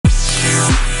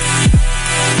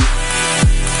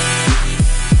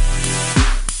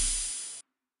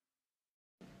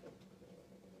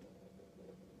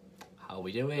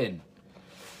we doing?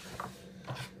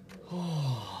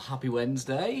 Oh, happy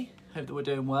Wednesday. Hope that we're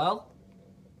doing well.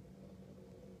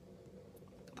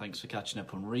 Thanks for catching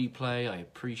up on replay. I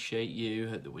appreciate you.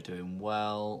 Hope that we're doing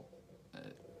well.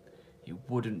 It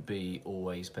wouldn't be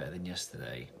always better than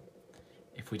yesterday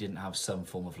if we didn't have some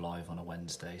form of live on a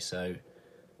Wednesday. So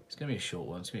it's going to be a short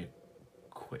one. It's going to be a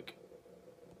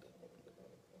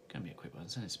quick one.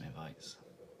 Send us some invites.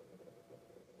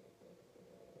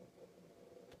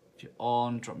 If you're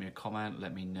on, drop me a comment.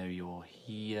 Let me know you're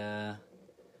here.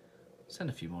 Send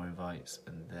a few more invites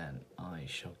and then I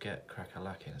shall get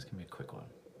crack-a-lacking. It's going to be a quick one.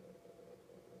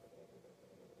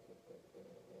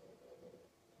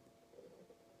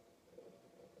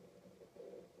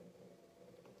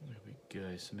 There we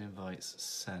go. Some invites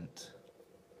sent.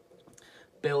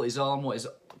 Bill is on. What is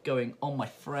going on, my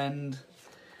friend?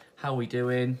 How are we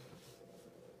doing?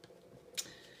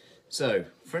 So,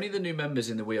 for any of the new members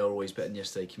in the We Are Always Better Than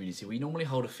Yesterday community, we normally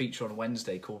hold a feature on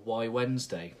Wednesday called Why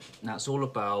Wednesday. And that's all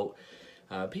about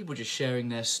people just sharing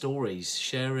their stories,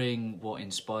 sharing what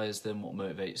inspires them, what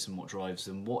motivates them, what drives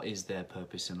them, what is their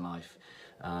purpose in life.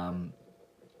 And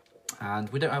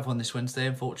we don't have one this Wednesday,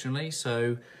 unfortunately,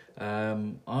 so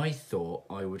I thought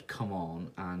I would come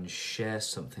on and share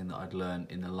something that I'd learned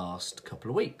in the last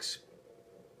couple of weeks.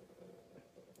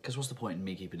 Because what's the point in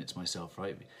me keeping it to myself,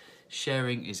 right?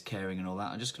 Sharing is caring and all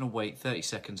that. I'm just going to wait 30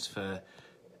 seconds for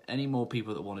any more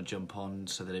people that want to jump on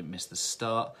so they don't miss the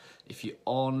start. If you're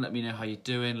on, let me know how you're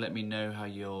doing. Let me know how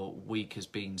your week has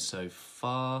been so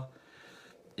far.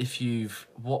 If you've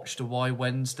watched a Why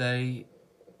Wednesday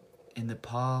in the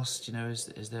past, you know,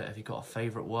 have you got a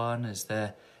favourite one? Is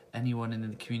there anyone in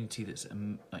the community that's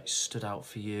like stood out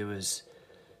for you as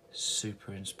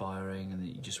super inspiring and that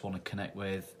you just want to connect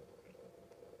with?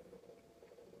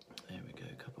 There we go,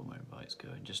 a couple more invites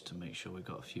going just to make sure we've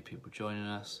got a few people joining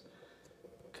us.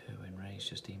 Kerwin Ray's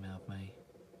just emailed me.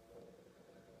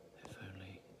 If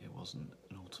only it wasn't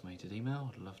an automated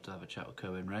email. I'd love to have a chat with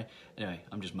Kerwin Ray. Anyway,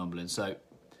 I'm just mumbling. So,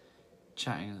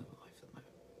 chatting.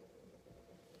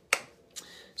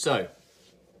 So,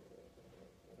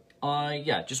 I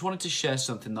just wanted to share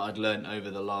something that I'd learned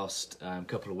over the last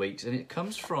couple of weeks, and it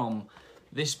comes from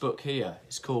this book here.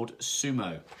 It's called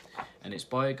Sumo, and it's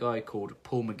by a guy called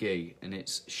Paul McGee, and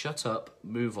it's Shut Up,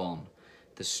 Move On,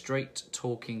 the Straight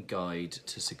Talking Guide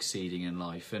to Succeeding in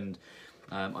Life. And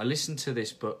I listened to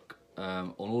this book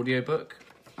on audiobook,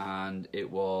 and it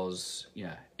was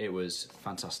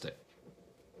fantastic.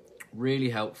 Really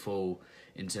helpful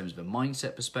in terms of a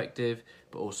mindset perspective,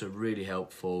 but also really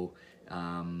helpful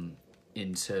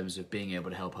in terms of being able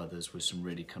to help others with some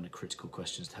really kind of critical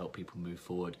questions to help people move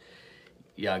forward.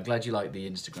 Yeah, I'm glad you like the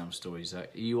Instagram stories. Are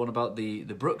you on about the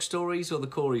Brooke stories or the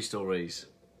Corey stories?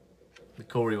 The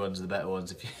Corey ones are the better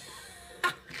ones.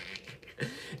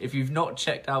 If you've not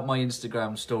checked out my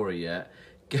Instagram story yet,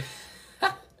 go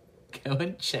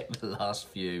and check the last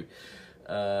few.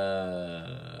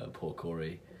 Poor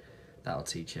Corey. That'll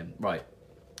teach him. Right.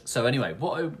 So anyway,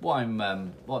 what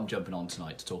I'm jumping on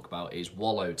tonight to talk about is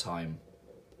wallow time.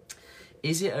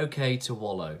 Is it okay to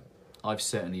wallow? I've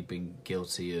certainly been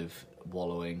guilty of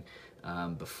wallowing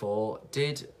before.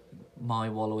 Did my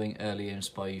wallowing earlier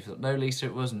inspire you? No, Lisa,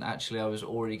 it wasn't. Actually, I was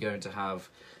already going to have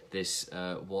this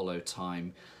wallow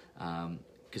time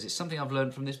because it's something I've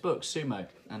learned from this book, Sumo,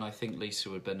 and I think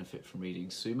Lisa would benefit from reading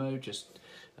Sumo just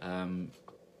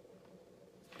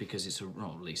because it's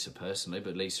not Lisa personally,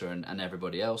 but Lisa and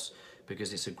everybody else,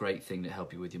 because it's a great thing to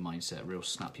help you with your mindset, real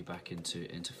snap you back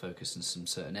into focus in some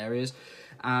certain areas.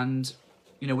 And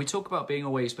you know, we talk about being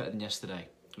always better than yesterday.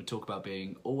 We talk about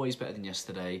being always better than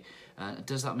yesterday.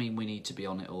 Does that mean we need to be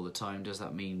on it all the time? Does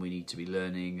that mean we need to be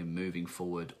learning and moving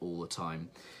forward all the time?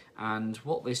 And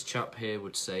what this chap here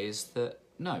would say is that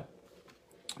no,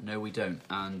 we don't.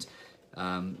 And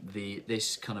the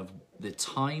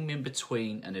time in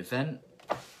between an event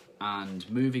and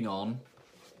moving on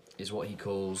is what he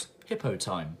calls hippo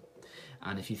time.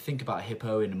 And if you think about a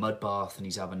hippo in a mud bath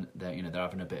and they're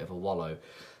having a bit of a wallow.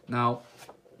 Now,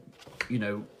 you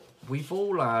know, we've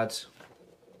all had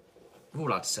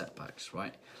setbacks,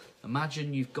 right?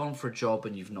 Imagine you've gone for a job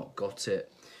and you've not got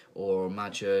it, or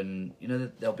imagine, you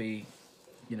know, there'll be,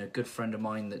 you know, a good friend of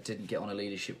mine that didn't get on a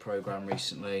leadership program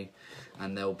recently,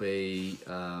 and there'll be,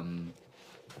 there'll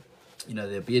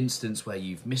be instances where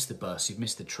you've missed the bus, you've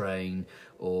missed the train,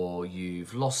 or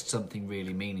you've lost something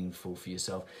really meaningful for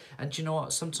yourself. And do you know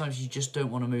what? Sometimes you just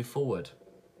don't want to move forward.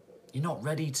 You're not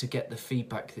ready to get the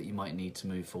feedback that you might need to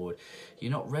move forward.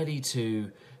 You're not ready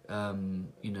to,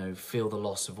 feel the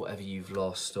loss of whatever you've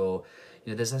lost, or,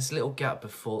 you know, there's this little gap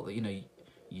before that, you know,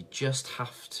 you just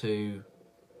have to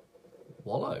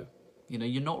wallow. you know,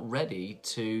 you're not ready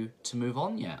to move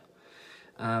on yet.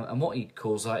 And what he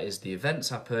calls that is the events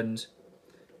happened,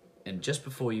 and just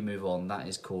before you move on, that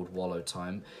is called wallow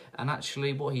time. And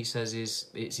actually what he says is,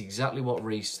 it's exactly what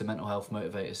Reese, the mental health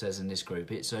motivator, says in this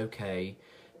group. It's okay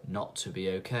not to be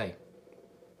okay.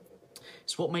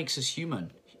 It's what makes us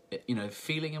human. You know,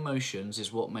 feeling emotions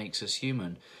is what makes us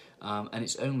human. And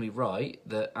it's only right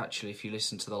that actually, if you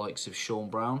listen to the likes of Sean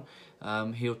Brown,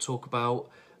 he'll talk about,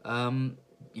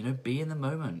 you know, be in the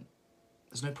moment.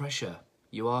 There's no pressure.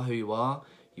 You are who you are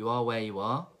where you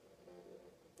are.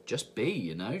 Just be,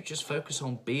 you know, just focus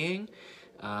on being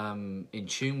in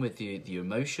tune with the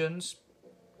emotions.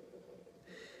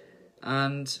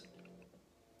 And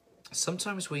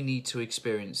sometimes we need to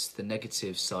experience the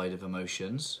negative side of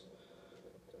emotions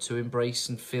to embrace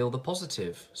and feel the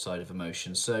positive side of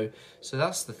emotions. So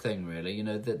that's the thing, really. You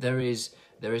know, that there is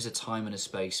a time and a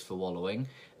space for wallowing.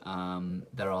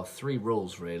 There are 3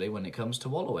 rules, really, when it comes to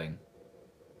wallowing.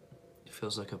 It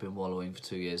feels like I've been wallowing for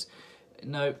 2 years.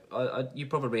 No, you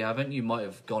probably haven't. You might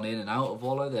have gone in and out of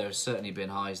wallow. There have certainly been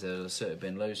highs, there have certainly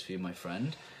been lows for you, my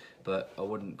friend. But I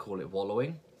wouldn't call it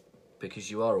wallowing,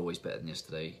 because you are always better than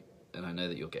yesterday, and I know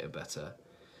that you're getting better.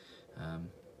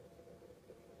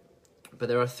 But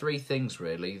there are 3 things,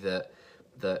 really, that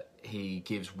he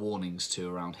gives warnings to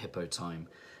around hippo time.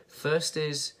 First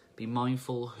is, be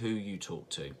mindful who you talk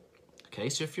to. Okay,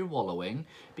 so if you're wallowing,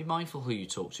 be mindful who you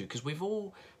talk to, because we've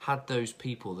all had those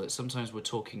people that sometimes we're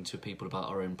talking to people about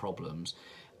our own problems,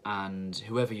 and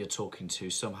whoever you're talking to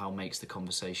somehow makes the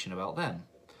conversation about them.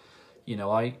 You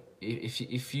know,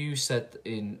 if you said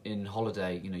in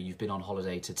holiday, you know, you've been on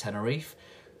holiday to Tenerife,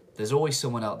 there's always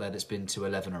someone out there that's been to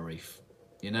 11 Tenerife.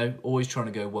 You know, always trying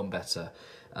to go one better.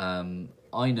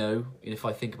 I know if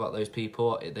I think about those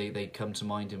people, they come to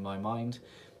mind in my mind.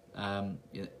 And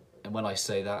when I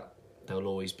say that, there'll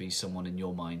always be someone in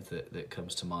your mind that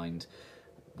comes to mind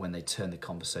when they turn the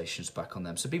conversations back on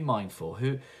them. So be mindful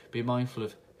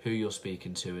of who you're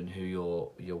speaking to and who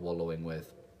you're wallowing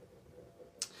with.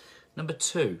 Number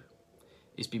 2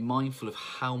 is be mindful of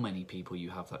how many people you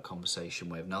have that conversation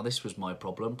with. Now, this was my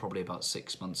problem probably about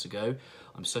 6 months ago.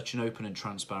 I'm such an open and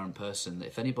transparent person that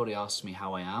if anybody asks me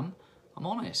how I am, I'm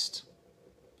honest.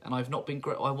 And I've not been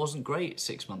great. I wasn't great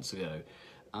 6 months ago.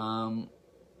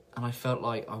 And I felt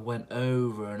like I went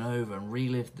over and over and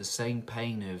relived the same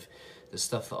pain of the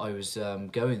stuff that I was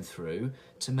going through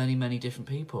to many, many different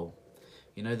people.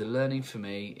 You know, the learning for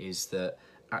me is that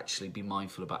actually be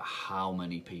mindful about how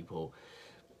many people.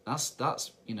 That's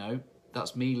you know,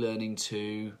 that's me learning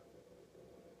to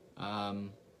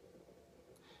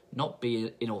not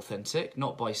be inauthentic,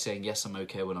 not by saying yes, I'm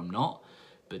okay when I'm not,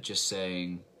 but just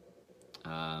saying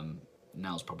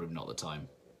now's probably not the time.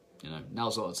 You know,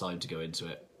 now's not the time to go into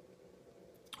it.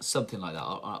 Something like that.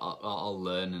 I'll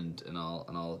learn and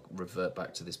I'll revert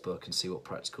back to this book and see what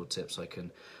practical tips I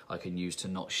can use to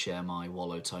not share my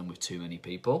wallow time with too many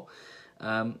people.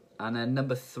 And then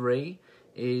number 3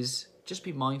 is just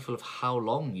be mindful of how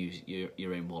long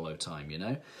you're in wallow time. You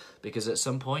know, because at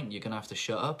some point you're gonna have to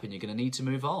shut up and you're gonna need to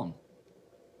move on.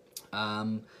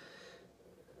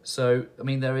 So I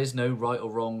mean, there is no right or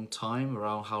wrong time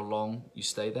around how long you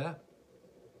stay there.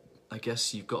 I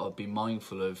guess you've got to be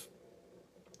mindful of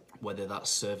whether that's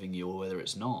serving you or whether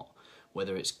it's not,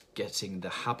 whether it's getting the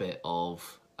habit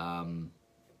of,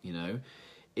 you know,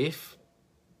 if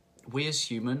we as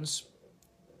humans,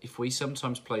 if we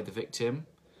sometimes play the victim,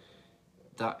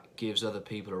 that gives other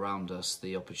people around us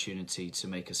the opportunity to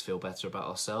make us feel better about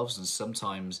ourselves. And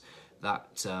sometimes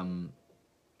that,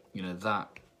 you know, that,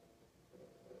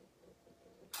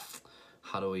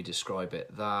 how do we describe it?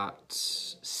 That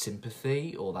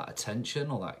sympathy or that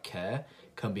attention or that care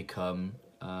can become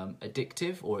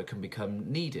addictive, or it can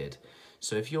become needed.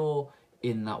 So if you're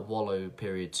in that wallow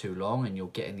period too long and you're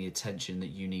getting the attention that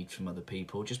you need from other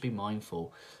people, just be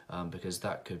mindful, because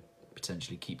that could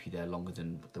potentially keep you there longer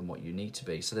than what you need to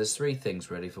be. So there's 3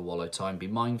 things really for wallow time. Be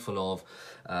mindful of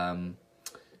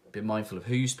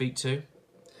who you speak to,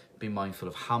 be mindful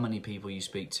of how many people you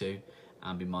speak to,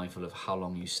 and be mindful of how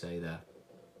long you stay there.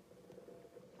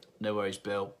 No worries,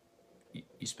 Bill.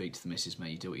 You speak to the missus,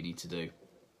 mate. You do what you need to do.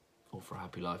 All for a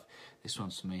happy life. This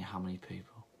one's for me. How many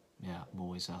people? Yeah, I'm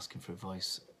always asking for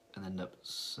advice and end up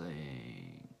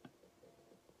saying...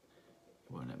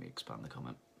 It won't let me expand the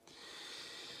comment.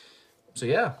 So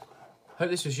yeah, hope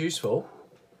this was useful.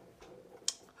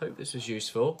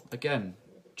 Again,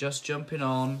 just jumping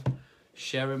on,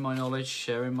 sharing my knowledge,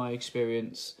 sharing my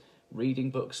experience,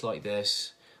 reading books like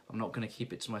this. I'm not going to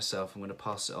keep it to myself. I'm going to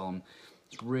pass it on.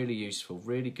 It's really useful,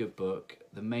 really good book.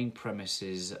 The main premise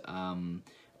is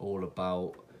all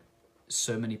about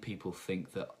so many people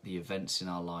think that the events in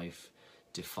our life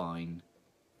define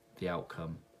the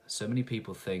outcome. So many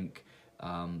people think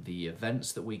the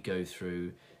events that we go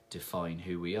through define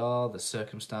who we are, the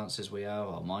circumstances we have,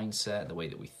 our mindset, the way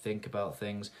that we think about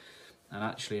things. And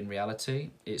actually, in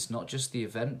reality, it's not just the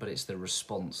event, but it's the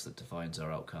response that defines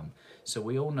our outcome. So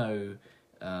we all know,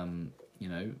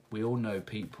 we all know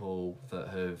people that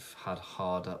have had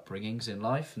hard upbringings in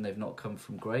life and they've not come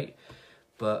from great,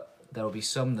 but there will be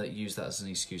some that use that as an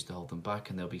excuse to hold them back,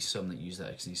 and there'll be some that use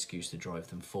that as an excuse to drive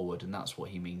them forward. And that's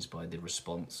what he means by the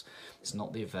response. It's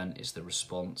not the event, it's the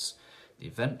response. The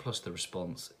event plus the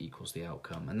response equals the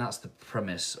outcome. And that's the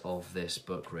premise of this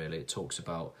book, really. It talks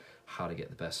about how to get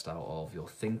the best out of your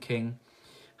thinking,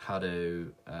 how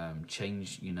to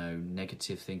change,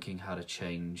 negative thinking, how to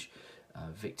change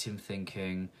victim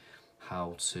thinking,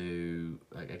 how to,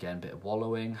 again, a bit of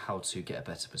wallowing, how to get a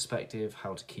better perspective,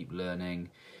 how to keep learning.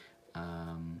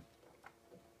 And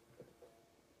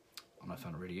I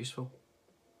found it really useful.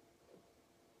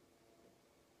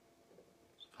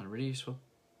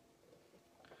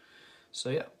 So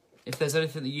yeah, if there's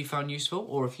anything that you found useful,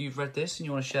 or if you've read this and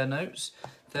you want to share notes,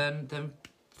 then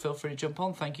feel free to jump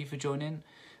on. Thank you for joining.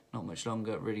 Not much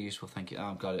longer, really useful. Thank you.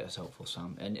 I'm glad it was helpful,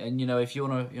 Sam. And if you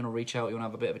wanna reach out, you wanna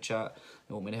have a bit of a chat,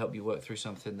 you want me to help you work through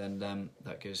something, then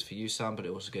that goes for you, Sam. But it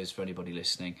also goes for anybody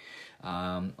listening.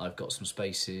 I've got some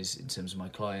spaces in terms of my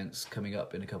clients coming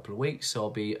up in a couple of weeks, so I'll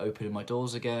be opening my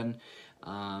doors again,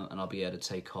 and I'll be able to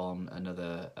take on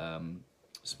another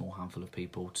small handful of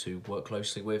people to work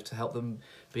closely with to help them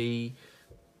be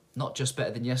not just better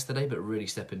than yesterday, but really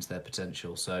step into their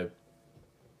potential. So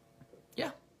yeah,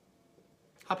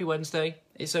 happy Wednesday.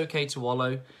 It's okay to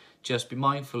wallow. Just be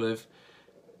mindful of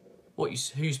who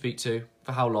you speak to,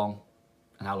 for how long,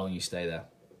 and how long you stay there.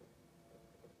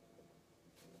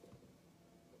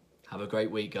 Have a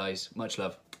great week, guys. Much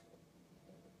love.